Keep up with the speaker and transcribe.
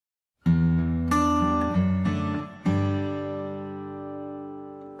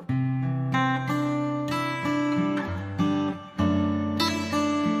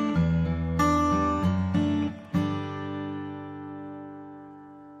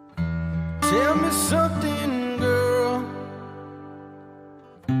Tell me something, girl.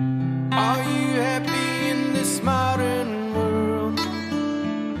 Are you happy in this modern world?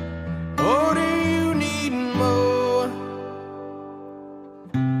 Or do you need more?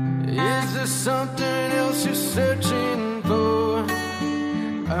 Is there something else you're searching for?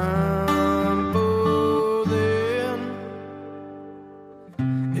 I'm bothering.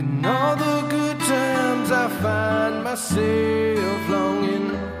 In all the good times I find myself longing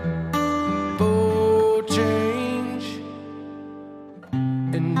for change,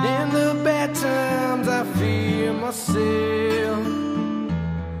 and in the bad times I fear myself.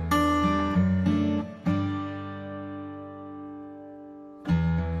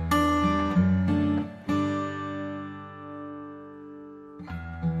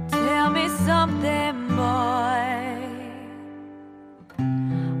 Tell me something, boy.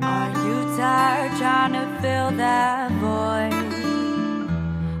 Are you tired trying to fill that void?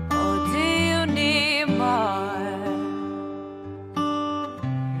 Or do you need more?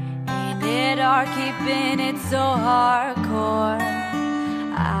 Ain't it hard keeping it so hardcore?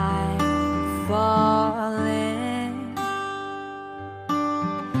 I'm falling.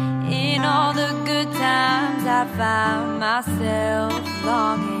 In all the good times I found myself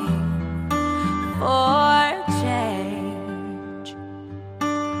longing for change,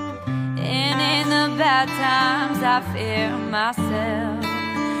 and in the bad times I fear myself.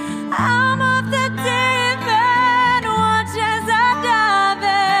 I'm off the deep end, watch as I dive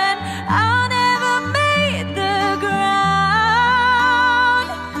in. I'll never meet the ground,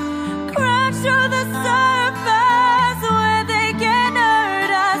 crash through the surface where they can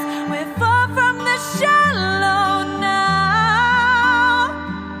hurt us. We're far from the shallow now,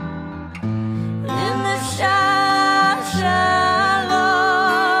 in the shallow,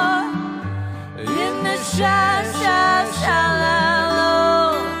 in the shallow,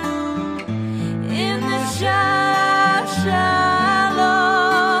 in the shallow.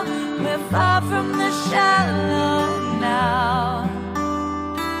 We're far from the shallow now.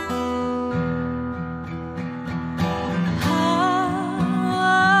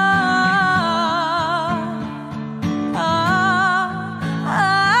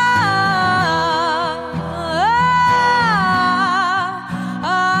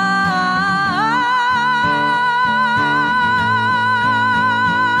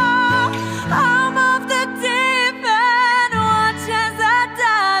 I'm off the deep end, watch as I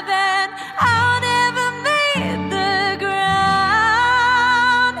dive in. I'll never meet the ground,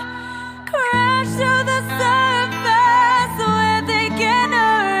 crash through the surface where they can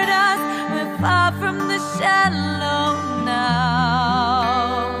hurt us. We're far from the shallow now,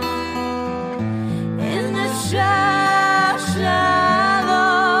 in the shallow,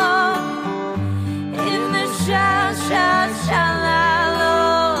 in the shallow,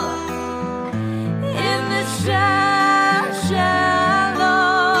 in the shallow.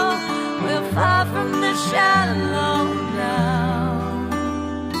 We're far from the shallow now.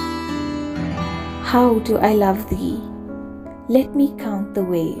 How do I love thee? Let me count the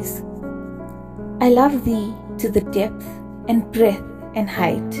ways. I love thee to the depth and breadth and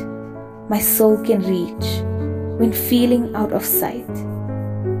height my soul can reach when feeling out of sight,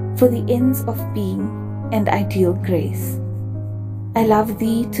 for the ends of being and ideal grace. I love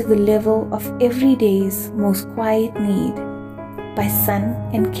thee to the level of every day's most quiet need, by sun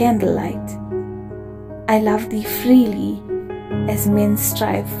and candlelight. I love thee freely as men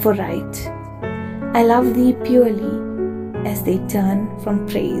strive for right. I love thee purely as they turn from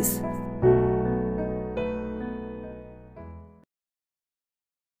praise.